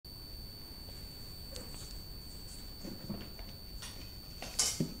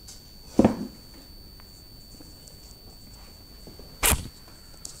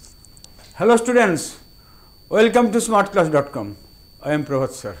Hello students, welcome to smartclass.com. I am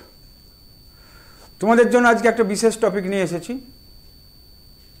Pravat sir. তোমাদের জন্য আজকে একটা বিশেষ টপিক নিয়ে এসেছি।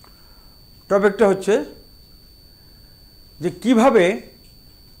 টপিকটা হচ্ছে যে কিভাবে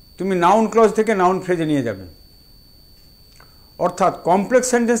তুমি নাউন ক্লজ থেকে নাউন ফ্রেজে নিয়ে যাবে, অর্থাৎ কমপ্লেক্স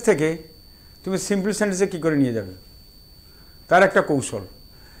সেন্টেন্স থেকে তুমি সিম্পল সেন্টেন্সে কী করে নিয়ে যাবে তার একটা কৌশল,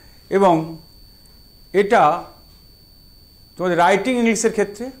 এবং এটা তোমাদের রাইটিং ইংলিশের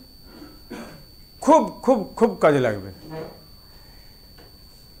ক্ষেত্রে খুব খুব খুব কাজে লাগবে।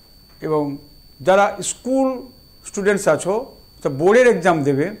 এবং যারা স্কুল স্টুডেন্টস আছো, তা বোর্ডের এক্সাম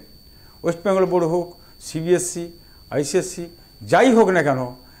দেবে, ওয়েস্ট বেঙ্গল বোর্ড হোক, সিবিএসসি, আইসিএসসি, যাই হোক না কেন,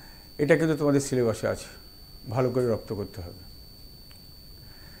 এটা কিন্তু তোমাদের সিলেবাসে আছে, ভালো করে রপ্ত করতে হবে।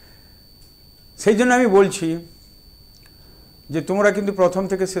 সেই জন্য আমি বলছি যে তোমরা কিন্তু প্রথম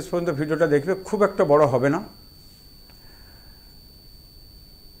থেকে শেষ পর্যন্ত ভিডিওটা দেখবে, খুব একটা বড় হবে না,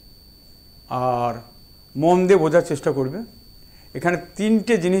 আর মন দিয়ে বোঝার চেষ্টা করবে। এখানে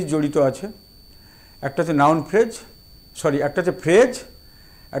তিনটে জিনিস জড়িত আছে, একটা হচ্ছে নাউন ফ্রেজ, একটা হচ্ছে ফ্রেজ,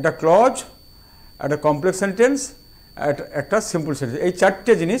 একটা ক্লজ, একটা কমপ্লেক্স সেন্টেন্স, একটা সিম্পল সেন্টেন্স। এই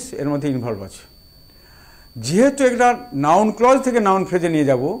চারটে জিনিস এর মধ্যে ইনভলভ আছে। যেহেতু একটা নাউন ক্লজ থেকে নাউন ফ্রেজে নিয়ে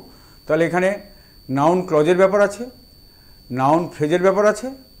যাব, তাহলে এখানে নাউন ক্লজের ব্যাপার আছে, নাউন ফ্রেজের ব্যাপার আছে,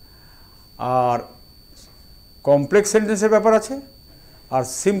 আর কমপ্লেক্স সেন্টেন্সের ব্যাপার আছে, আর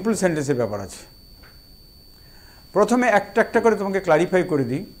সিম্পল সেন্টেন্সের ব্যাপার আছে। প্রথমে একটা একটা করে তোমাকে ক্লারিফাই করে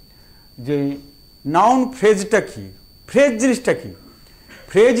দিই যে নাউন ফ্রেজটা কি, ফ্রেজ জিনিসটা কি।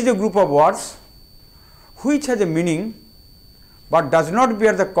 Phrase is a group of words which has a meaning but does not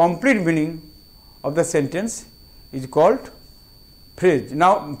bear the complete meaning of the sentence is called phrase.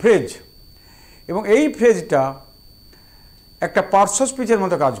 Phrase, এবং এই ফ্রেজটা একটা পার্শ্ব স্পিচের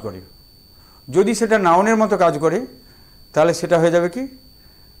মতো কাজ করে। যদি সেটা নাউনের মতো কাজ করে তাহলে সেটা হয়ে যাবে কি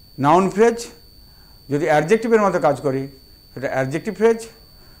নাউন ফ্রেজ। যদি অ্যাডজেক্টিভের মতো কাজ করে সেটা অ্যাডজেক্টিভ ফ্রেজ।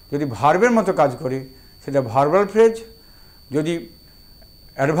 যদি ভার্বের মতো কাজ করে সেটা ভার্বাল ফ্রেজ। যদি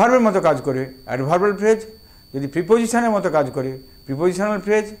অ্যাডভার্বের মতো কাজ করে অ্যাডভার্বাল ফ্রেজ। যদি প্রিপোজিশনের মতো কাজ করে প্রিপোজিশনাল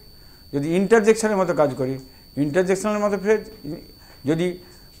ফ্রেজ। যদি ইন্টারজেকশনের মতো কাজ করে ইন্টারজেকশনাল মতো ফ্রেজ। যদি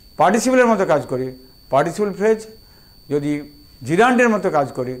পার্টিসিপলের মতো কাজ করে পার্টিসিপল ফ্রেজ। যদি জিরান্ডের মতো কাজ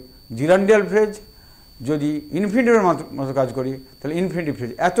করে জিরান্ডিয়াল ফ্রেজ। যদি ইনফিনিটিভের মতো কাজ করি তাহলে ইনফিনিটিভ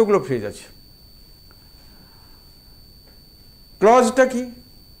ফ্রেজ। এতগুলো ফ্রেজ আছে। ক্লজটা কি?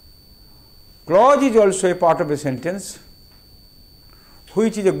 Clause is also a part of a sentence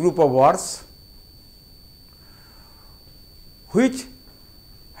which is a group of words which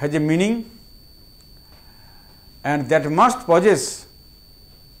has a meaning and that must pauses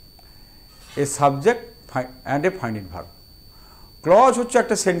A subject and a finite verb. Clause হচ্ছে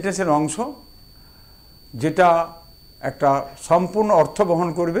একটা সেন্টেন্সের অংশ যেটা একটা সম্পূর্ণ অর্থ বহন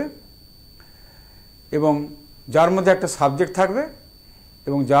করবে এবং যার মধ্যে একটা সাবজেক্ট থাকবে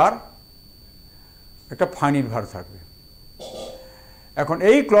এবং যার একটা ফাইনাইট ভার্ব থাকবে। এখন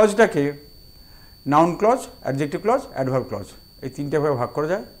এই ক্লজটাকে noun clause, adjective clause, adverb clause, এই তিনটে ভাবে ভাগ করা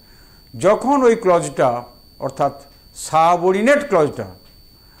যায়। যখন ওই ক্লজটা অর্থাৎ সাবঅর্ডিনেট ক্লজটা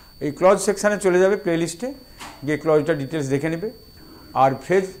এই ক্লজ সেকশানে চলে যাবে, প্লেলিস্টে গিয়ে ক্লজটা ডিটেলস দেখে নেবে, আর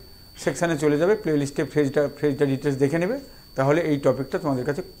ফ্রেজ সেকশানে চলে যাবে, প্লেলিস্টে ফ্রেজটা ডিটেলস দেখে নেবে, তাহলে এই টপিকটা তোমাদের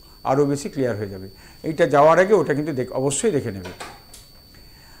কাছে আরও বেশি ক্লিয়ার হয়ে যাবে। এইটা যাওয়ার আগে ওটা কিন্তু অবশ্যই দেখে নেবে।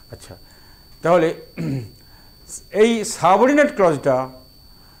 আচ্ছা, তাহলে এই সাবঅর্ডিনেট ক্লজটা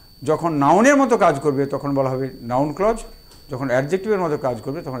যখন নাউনের মতো কাজ করবে তখন বলা হবে নাউন ক্লজ, যখন অ্যাডজেক্টিভের মতো কাজ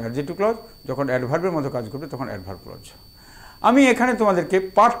করবে তখন অ্যাডজেক্টিভ ক্লজ, যখন অ্যাডভার্বের মতো কাজ করবে তখন অ্যাডভার্ব ক্লজ। আমি এখানে তোমাদেরকে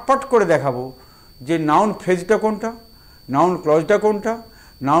পার্ট করে দেখাবো যে নাউন ফ্রেজটা কোনটা, নাউন ক্লজটা কোনটা,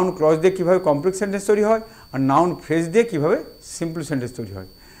 নাউন ক্লজ দিয়ে কীভাবে কমপ্লেক্স সেন্টেন্স তৈরি হয়, আর নাউন ফ্রেজ দিয়ে কীভাবে সিম্পল সেন্টেন্স তৈরি হয়।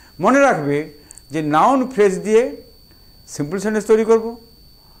 মনে রাখবে যে নাউন ফ্রেজ দিয়ে সিম্পল সেন্টেন্স তৈরি করব,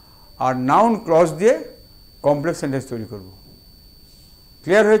 আর নাউন ক্লজ দিয়ে কমপ্লেক্স সেন্টেন্স তৈরি করব।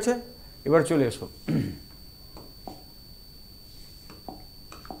 ক্লিয়ার হয়েছে? এবার চলে এসো।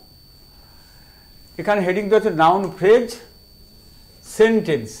 এখানে হেডিং তো হচ্ছে noun phrase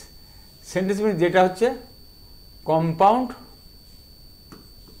sentence. Sentence means যেটা হচ্ছে কম্পাউন্ড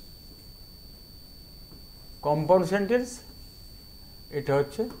সেন্টেন্স, এটা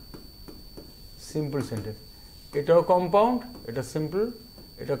হচ্ছে সিম্পল সেন্টেন্স। এটাও কম্পাউন্ড, এটা সিম্পল,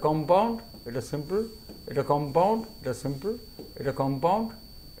 এটা কম্পাউন্ড, এটা সিম্পল, এটা কম্পাউন্ড, এটা সিম্পল, এটা কম্পাউন্ড,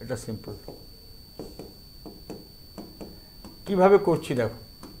 এটা সিম্পল। কিভাবে করছি দেখো।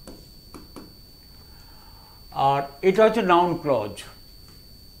 আর এটা হচ্ছে নাউন ক্লজ।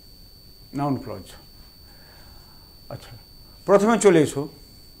 Noun clause. আচ্ছা, প্রথমে চলে এসো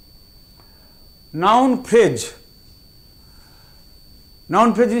নাউন ফ্রেজ। নাউন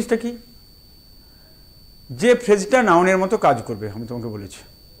ফ্রেজ জিনিসটা কি? যে ফ্রেজটা নাউনের মতো কাজ করবে, আমি তোমাকে বলেছি।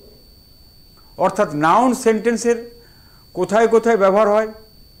 অর্থাৎ নাউন সেন্টেন্সের কোথায় কোথায় ব্যবহার হয়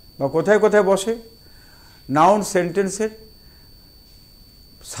বা কোথায় কোথায় বসে, নাউন সেন্টেন্সের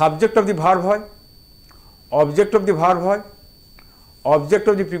সাবজেক্ট অফ দি ভার্ব হয়, অবজেক্ট অফ দি ভার্ব হয়, অবজেক্ট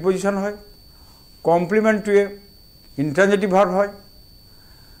অফ দি প্রিপোজিশন হয়, কমপ্লিমেন্ট টু এ ইন্ট্রানজেটিভ ভার্ব হয়,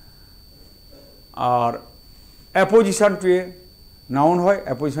 আর অ্যাপোজিশন টু এ নাউন হয়,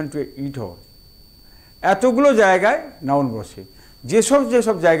 অ্যাপোজিশন টু এ ইট হয়। এতগুলো জায়গায় নাউন বসে।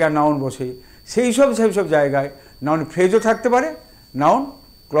 যেসব জায়গায় নাউন বসে সেই সব জায়গায় নাউন ফ্রেজও থাকতে পারে, নাউন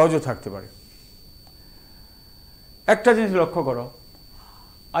ক্লজও থাকতে পারে। একটা জিনিস লক্ষ্য করো,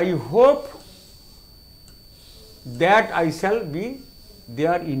 I hope that I shall be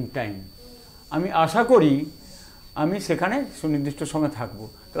there in time. আমি আশা করি আমি সেখানে সুনির্দিষ্ট সময় থাকবো।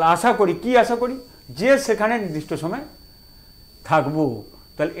 তাহলে আশা করি, কি আশা করি? যে সেখানে নির্দিষ্ট সময় থাকবো।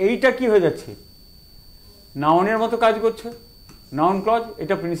 তাহলে এইটা কি হয়ে যাচ্ছে? নাউনের মতো কাজ করছে, নাউন ক্লজ,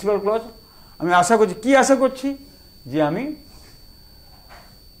 এটা প্রিন্সিপাল ক্লজ। আমি আশা করছি, কি আশা করছি? যে আমি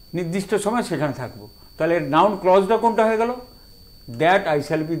নির্দিষ্ট সময় সেখানে থাকবো। তাহলে নাউন ক্লজটা কোনটা হয়ে গেল? That I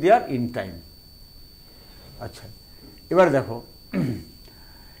shall be there in time. আচ্ছা, এবার দেখো,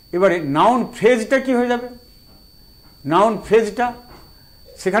 এবারে নাউন ফ্রেজটা কি হয়ে যাবে? নাউন ফ্রেজটা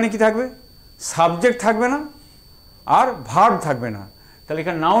সেখানে কি থাকবে? সাবজেক্ট থাকবে না আর ভার্ব থাকবে না। তাহলে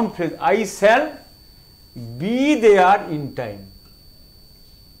এখানে noun phrase I shall be there in time,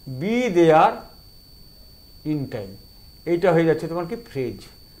 be there in time, এইটা হয়ে যাচ্ছে তোমার কি? ফ্রেজ।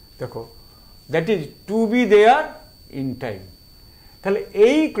 দেখো, that is two be there in time. তাহলে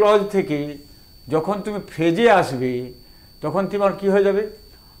এই ক্লজ থেকে যখন তুমি ফ্রেজে আসবে তখন তোমার কি হয়ে যাবে?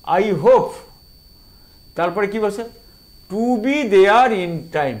 আই হোপ, তারপরে কি বলছে? Two be there in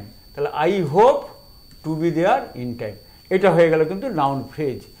time. তাহলে I hope to be there in time, এটা হয়ে গেল কিন্তু নাউন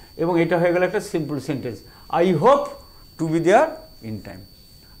ফ্রেজ, এবং এটা হয়ে গেল একটা simple sentence, I hope to be there in time.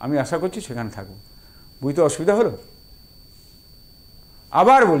 আমি আশা করছি সেখানে থাকবো। বুঝতে অসুবিধা হলো?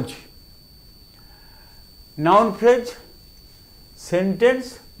 আবার বলছি, নাউন ফ্রেজ, সেন্টেন্স,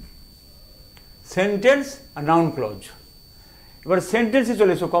 সেন্টেন্স আর নাউন ক্লজ। এবার সেন্টেন্সে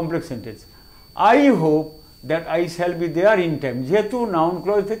চলে এসো, complex sentence. I hope that I shall be there in time. যেহেতু নাউন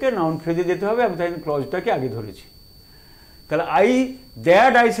ক্লজ থেকে নাউন ফ্রেজে যেতে হবে, আমি তাই ক্লজটাকে আগে ধরেছি। তাহলে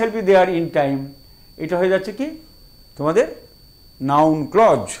that I shall be there in time, এটা হয়ে যাচ্ছে কি? তোমাদের নাউন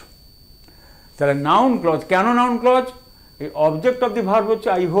ক্লজ। তাহলে নাউন ক্লজ, কেন নাউন ক্লজ? এই অবজেক্ট অফ দি ভার্ব হচ্ছে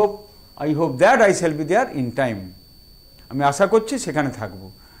I hope that I shall be there in time. আমি আশা করছি সেখানে থাকবো।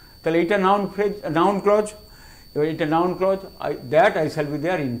 তাহলে এইটা নাউন ফ্রেজ, নাউন ক্লজ। এবার এটা noun clause, that I shall be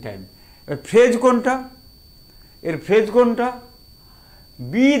there in time. এবার ফ্রেজ কোনটা? এর ফ্রেজ কোনটা?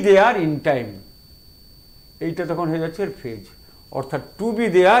 বি দেয়ার ইন টাইম, এইটা তখন হয়ে যাচ্ছে এর ফ্রেজ, অর্থাৎ two be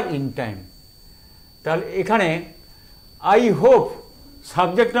there in time. তাহলে এখানে I hope,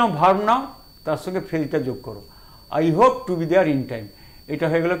 subject now verb নাও, তার সঙ্গে ফ্রেজটা যোগ করো, I hope to be there in time, এটা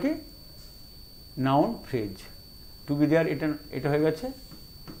হয়ে গেল কি? Noun phrase. Two be there, এটা হয়ে গেছে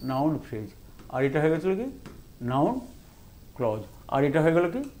নাউন ফ্রেজ, আর এটা হয়ে গেছিল কি? Noun clause. আর এটা হয়ে গেল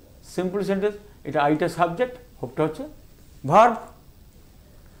কি? Simple sentence. এটা আইটা সাবজেক্ট, হোপটা হচ্ছে ভার্ব।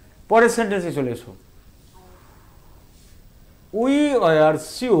 পরের সেন্টেন্সে চলে এসো, we are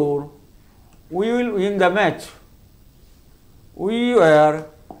sure we will win the match. We are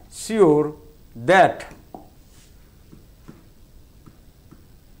sure that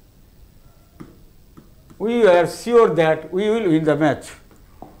we were sure that we will win the match.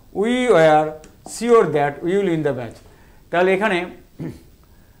 We were sure that we will win the match. তাহলে এখানে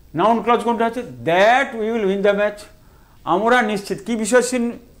noun clause কোনটা আছে? That we will win the match. আমরা নিশ্চিত, কি বিষয়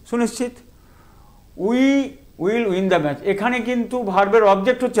সুনিশ্চিত? We will win the match. এখানে কিন্তু ভার্বের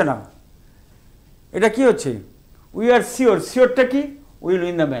অবজেক্ট হচ্ছে না, এটা কি হচ্ছে? We are sure. শিওরটা কি? Will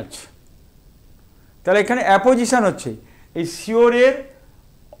win the match. তাহলে এখানে অ্যাপোজিশন হচ্ছে, এই শিওরের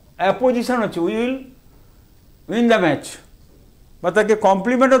অ্যাপোজিশন হচ্ছে উইল উইন দ্য ম্যাচ, বা তাকে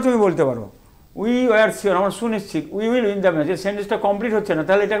কমপ্লিমেন্টও তুমি বলতে পারো। উই আর শিওর, আমরা সুনিশ্চিত, we will win the match. এই সেন্টেন্সটা কমপ্লিট হচ্ছে না,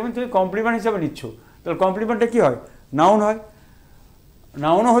 তাহলে এটা তুমি কমপ্লিমেন্ট হিসাবে নিচ্ছ। তাহলে কমপ্লিমেন্টটা কী হয়? নাউন হয়।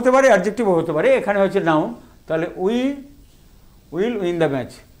 নাউনও হতে পারে, অ্যাডজেক্টিভও হতে পারে, এখানে হচ্ছে নাউন। তাহলে we will win the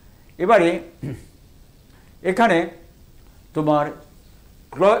match. এবারে এখানে তোমার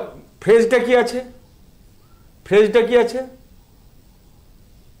ফ্রেজটা কি আছে? ফ্রেজটা কি আছে?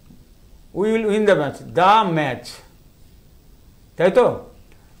 We will win the match, the match, তাই তো?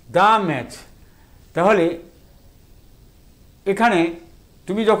 The match. তাহলে এখানে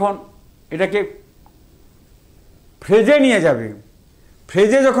তুমি যখন এটাকে ফ্রেজে নিয়ে যাবে,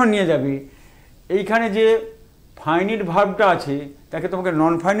 ফ্রেজে যখন নিয়ে যাবে, এইখানে যে ফাইনিট ভার্বটা আছে তাকে তোমাকে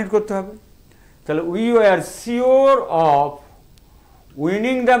নন ফাইনিট করতে হবে। তাহলে we were sure of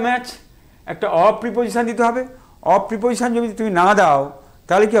winning the match, একটা অফ প্রিপোজিশন দিতে হবে। অফ প্রিপোজিশন যদি তুমি না দাও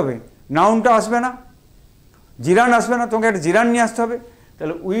তাহলে কী হবে, নাউনটা আসবে না, জিরান আসবে না, তোমাকে একটা জিরান নিয়ে আসতে হবে।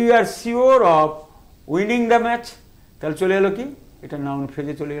 তাহলে we are sure of winning the match, তাহলে চলে এলো কি, এটা নাউন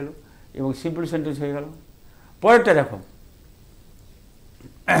ফ্রেজে চলে এলো এবং সিম্পল সেন্টেন্স হয়ে গেল। পরেরটা দেখো,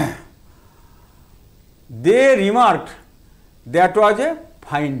 দে remarked that was A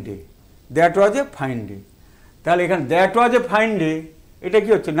fine day, that was A fine day. তাহলে এখানে that was A fine day, এটা কি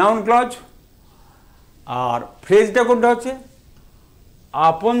হচ্ছে, নাউন ক্লজ। আর ফ্রেজটা কোনটা হচ্ছে,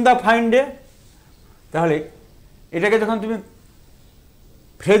 আপন দ্য ফাইন ডে। তাহলে এটাকে যখন তুমি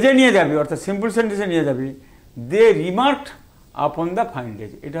ফ্রেজে নিয়ে যাবে, অর্থাৎ সিম্পল সেন্টেন্সে নিয়ে যাবে, দে remarked upon the fine day,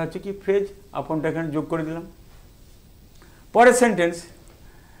 এটা হচ্ছে কি ফ্রেজ, আপনটা এখানে যোগ করে দিলাম। পরের sentence,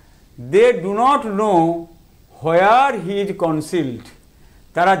 they do not know where he is concealed,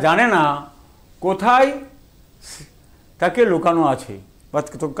 তারা জানে না কোথায় তাকে লুকানো আছে বা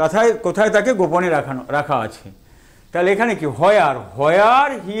কোথায় তাকে গোপনে রাখা আছে। তাহলে এখানে কি, হোয়ার, হোয়ার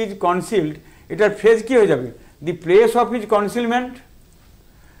হি ইজ কনসিল্ড, এটার ফ্রেজ কি হয়ে যাবে, the place of his concealment.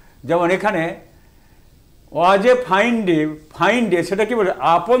 যেমন এখানে ওয়াজ এ ফাইন ডে, ফাইন ডে সেটা কি বলে,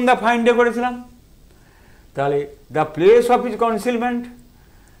 আপন দ্য ফাইন ডে করেছিলাম, তাহলে the place of his concealment.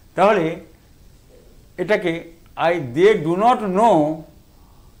 তাহলে এটাকে they do not know,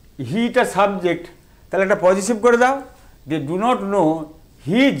 হিটা subject, তাহলে একটা পজিটিভ করে দাও, they do not know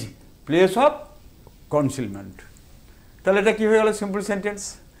his place of concealment. তাহলে এটা কী হয়ে গেল, সিম্পল সেন্টেন্স।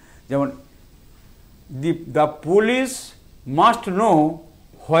 যেমন the police must know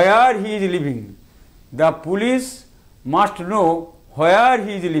where he is living, the police must know where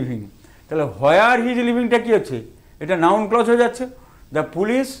he is living. তাহলে হোয়ার হি ইজ লিভিংটা কী হচ্ছে, এটা নাউন ক্লজ হয়ে যাচ্ছে। দ্য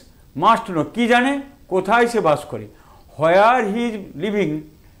পুলিশ মাস্ট নো, কী জানে, কোথায় সে বাস করে। হোয়ার হি ইজ লিভিং,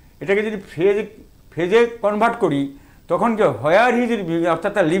 এটাকে যদি ফ্রেজে কনভার্ট করি তখন কি, হোয়ার হি ইজ লিভিং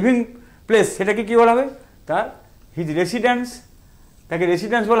অর্থাৎ তার লিভিং প্লেস, সেটাকে কী বলা হবে, তার হিজ রেসিডেন্স, তাকে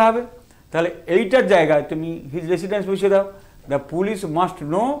রেসিডেন্স বলা হবে। তাহলে এইটার জায়গায় তুমি হিজ রেসিডেন্স বসিয়ে দাও, the police must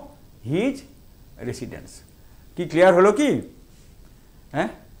know his residence. কি ক্লিয়ার হলো কি? হ্যাঁ,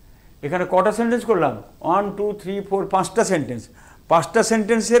 এখানে কটা সেন্টেন্স করলাম, 1 2 3 4 5টা সেন্টেন্স। 5টা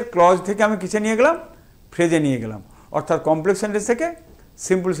সেন্টেন্সের ক্লজ থেকে আমি কিসে নিয়ে গেলাম, ফ্রেজে নিয়ে গেলাম, অর্থাৎ কমপ্লেক্স সেন্টেন্স থেকে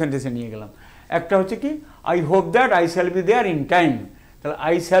সিম্পল সেন্টেন্সে নিয়ে গেলাম। একটা হচ্ছে কি, I hope that I shall be there in time, তাহলে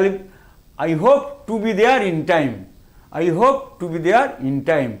I hope to be there in time, I hope to be there in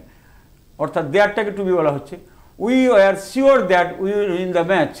time, অর্থাৎ দেয়ারটাকে টু বি বলা হচ্ছে। We are sure that we will win the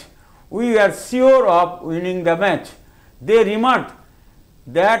match, we are sure of winning the match. They remarked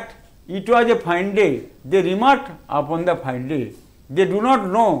that it was a fine day, they remarked upon the fine day. They do not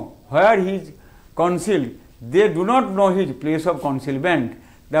know where he is concealed, they do not know his place of concealment.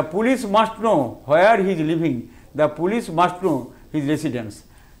 The police must know where he is living, the police must know his residence.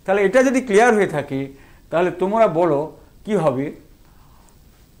 তাহলে এটা যদি clear হয়ে থাকে তাহলে তোমরা বলো কি হবে,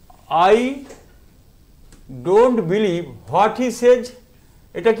 I don't believe what he says,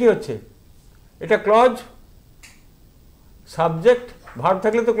 এটা কি হচ্ছে, এটা ক্লজ, সাবজেক্ট ভার্ব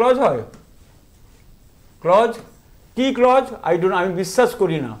থাকলে তো ক্লজ হয়, ক্লজ কি ক্লজ, আমি বিশ্বাস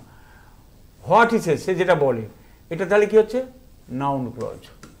করি না, হোয়াট হি সেজ সে যেটা বলে, এটা তাহলে কি হচ্ছে, নাউন ক্লজ,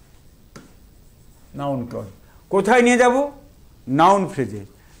 নাউন ক্লজ। কোথায় নিয়ে যাব, নাউন ফ্রেজে,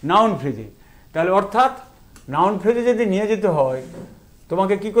 নাউন ফ্রেজে। তাহলে অর্থাৎ নাউন ফ্রেজে যদি নিয়ে যেতে হয়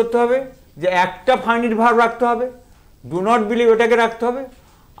তোমাকে কি করতে হবে, যে একটা ফাইনিট ভার্ব রাখতে হবে, ডু নট বিলিভ ওটাকে রাখতে হবে,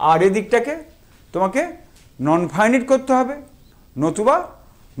 আর এদিকটাকে তোমাকে নন ফাইনিট করতে হবে, নতুবা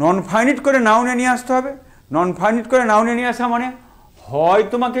নন ফাইনিট করে নাউনে নিয়ে আসতে হবে। নন ফাইনিট করে নাউনে নিয়ে আসা মানে হয়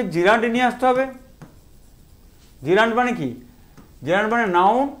তোমাকে জিরান্ডে নিয়ে আসতে হবে, জিরান্ড মানে কি, জিরান্ড মানে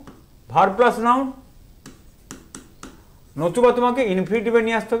নাউন ভার্ব প্লাস নাউন, নতুবা তোমাকে ইনফিনিটিভে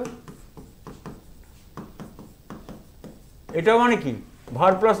নিয়ে আসতে হবে। এটাও মানে কি,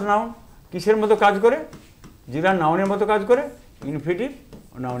 ভার্ব প্লাস নাউন কিসের মতো কাজ করে, জিরান্ড নাউনের মতো কাজ করে, ইনফিনিটিভ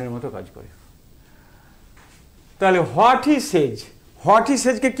নাউনের মতো কাজ করে। তাহলে what he Sage, what he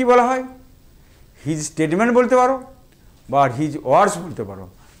সেজকে কী বলা হয়, হিজ স্টেটমেন্ট বলতে পারো বা হিজ ওয়ার্ডস বলতে পারো।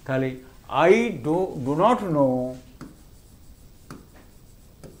 তাহলে I do not know,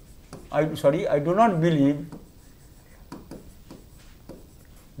 I do not believe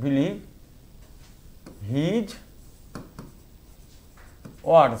his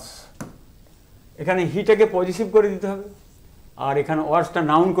words, এখানে হিটাকে পজিটিভ করে দিতে হবে আর এখানে ওয়ার্ডসটা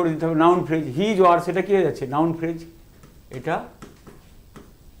নাউন করে দিতে হবে, নাউন ফ্রেজ। হিজ ওয়ার্ডস এটা কি হয়ে যাচ্ছে, নাউন ফ্রেজ, এটা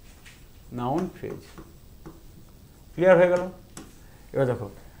নাউন ফ্রেজ। ক্লিয়ার হয়ে গেল? এবার দেখো,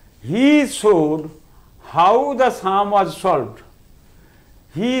 হি showed how the some was solved,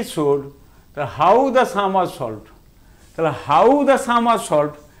 he showed তাহলে how the some was solved, তাহলে how the some was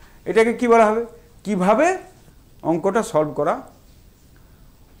solved এটাকে কি বলা হবে, কিভাবে অঙ্কটা সলভ করা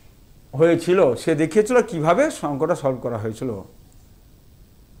হয়েছিল, সে দেখিয়েছিল কিভাবে অঙ্কটা সলভ করা হয়েছিল।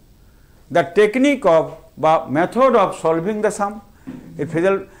 দ্য টেকনিক অফ বা মেথড অফ সলভিং দ্য সাম, এর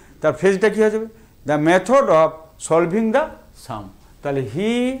ফ্রেজাল তার ফ্রেজটা কী হয়ে যাবে, the method of solving the সাম। তাহলে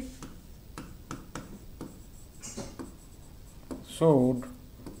he should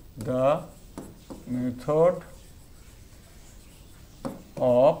the method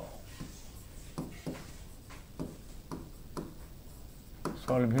of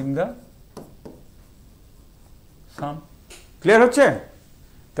solving the some. Clear হচ্ছে?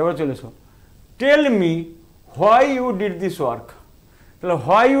 তারপরে চলে এসো, tell me why you did this work. তাহলে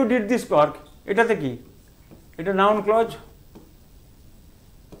why you did this work এটাতে কি, এটা নাউন ক্লজ,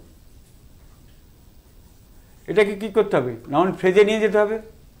 এটাকে কি করতে হবে, নাউন ফ্রেজে নিয়ে যেতে হবে।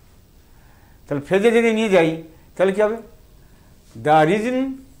 তাহলে ফ্রেজে যদি নিয়ে যাই তাহলে কি হবে, দ্য রিজন,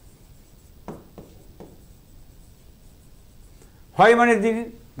 হোয়াই মানে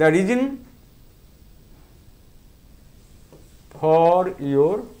the reason for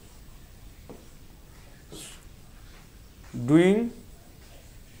your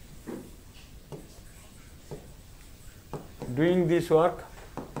doing this work,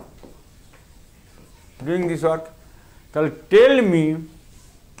 তাহলে tell me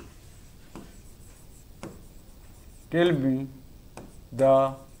the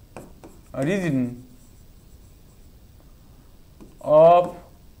reason of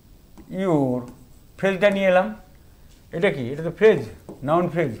your, ফ্রেজটা নিয়ে এলাম, এটা কি, এটা তো phrase, noun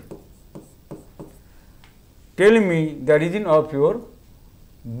phrase. Tell me the reason of your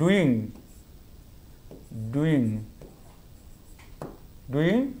doing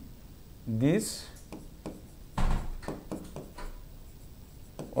this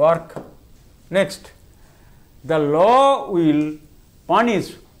work. Next, the law will punish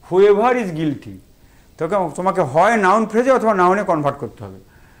whoever is guilty. তোমাকে হয় noun ফ্রেজে অথবা নাউনে কনভার্ট করতে হবে।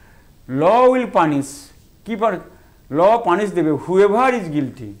 ল উইল পানিশ, কি ল পানিশ দেবে whoever is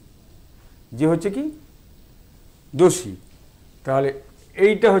guilty, যে হচ্ছে কি দোষী। তাহলে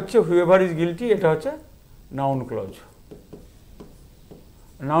এইটা হচ্ছে whoever is guilty, এটা হচ্ছে নাউন ক্লজ।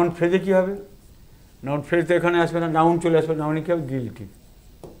 নাউন ফ্রেজে কি হবে, নাউন ফ্রেজ তো এখানে আসবে না, নাউন চলে আসবে, নাউনে কি হবে গিলটি।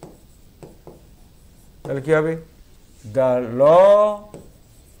 তাহলে কি হবে, the law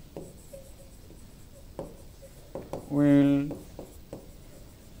will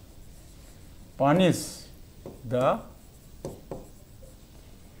punish the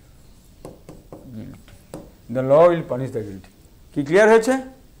guilty, the law will punish the guilty। কি ক্লিয়ার হয়েছে?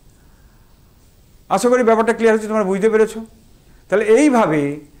 আশা করি ব্যাপারটা ক্লিয়ার হচ্ছে, তোমরা বুঝতে পেরেছো। তাহলে এইভাবে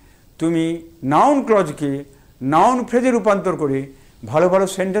তুমি নাউন ক্লজকে নাউন ফ্রেজে রূপান্তর করে ভালো ভালো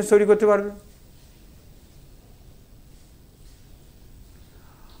সেন্টেন্স তৈরি করতে পারবে।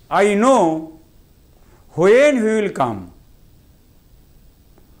 I know when he will come,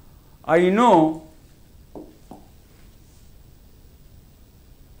 I know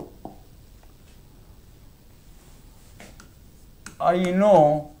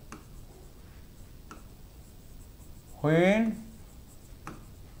when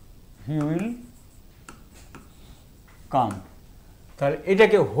he will come। তাহলে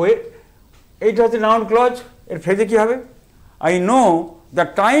এটাকে হয়ে, এইটা হচ্ছে নাউন ক্লজ, এর ফ্রেজে কি হবে, I know the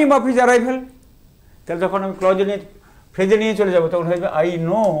time of his arrival. তাহলে যখন আমি ক্লজে নিয়ে ফ্রেজে নিয়ে চলে যাব তখন হবে I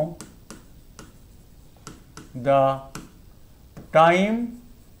know the time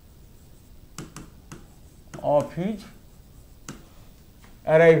of his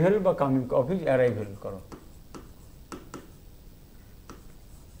arrival বা কামিং, অফ হিজ অ্যারাইভেল করো,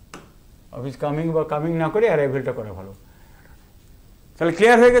 অফ হিজ কামিং বা কামিং না করে অ্যারাইভেলটা করা ভালো। তাহলে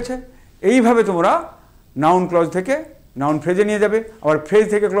ক্লিয়ার হয়ে গেছে। এইভাবে তোমরা নাউন ক্লজ থেকে নাউন ফ্রেজে নিয়ে যাবে, আবার ফ্রেজ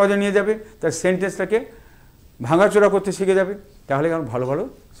থেকে ক্লজে নিয়ে যাবে, তার সেন্টেন্সটাকে ভাঙাচোরা করতে শিখে যাবে, তাহলে আমার ভালো ভালো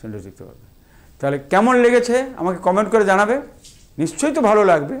সেন্টেন্স লিখতে পারবে। তাহলে কেমন লেগেছে আমাকে কমেন্ট করে জানাবে। নিশ্চয়ই তো ভালো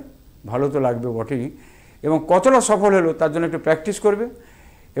লাগবে, ভালো তো লাগবে বটেই, এবং কতটা সফল হলো তার জন্য একটু প্র্যাকটিস করবে,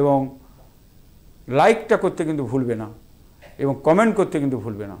 এবং লাইকটা করতে কিন্তু ভুলবে না, এবং কমেন্ট করতে কিন্তু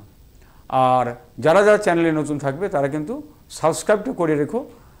ভুলবে না। আর যারা যারা চ্যানেলে নতুন থাকবে তারা কিন্তু সাবস্ক্রাইবটা করে রেখো,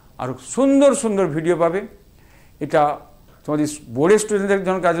 আর সুন্দর সুন্দর ভিডিও পাবে। এটা তোমাদের বোর্ডের স্টুডেন্টদের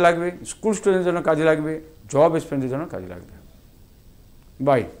জন্য কাজে লাগবে, স্কুল স্টুডেন্টদের জন্য কাজে লাগবে, জব স্টুডেন্টদের জন্য কাজে লাগবে।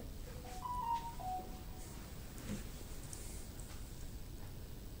 বাই।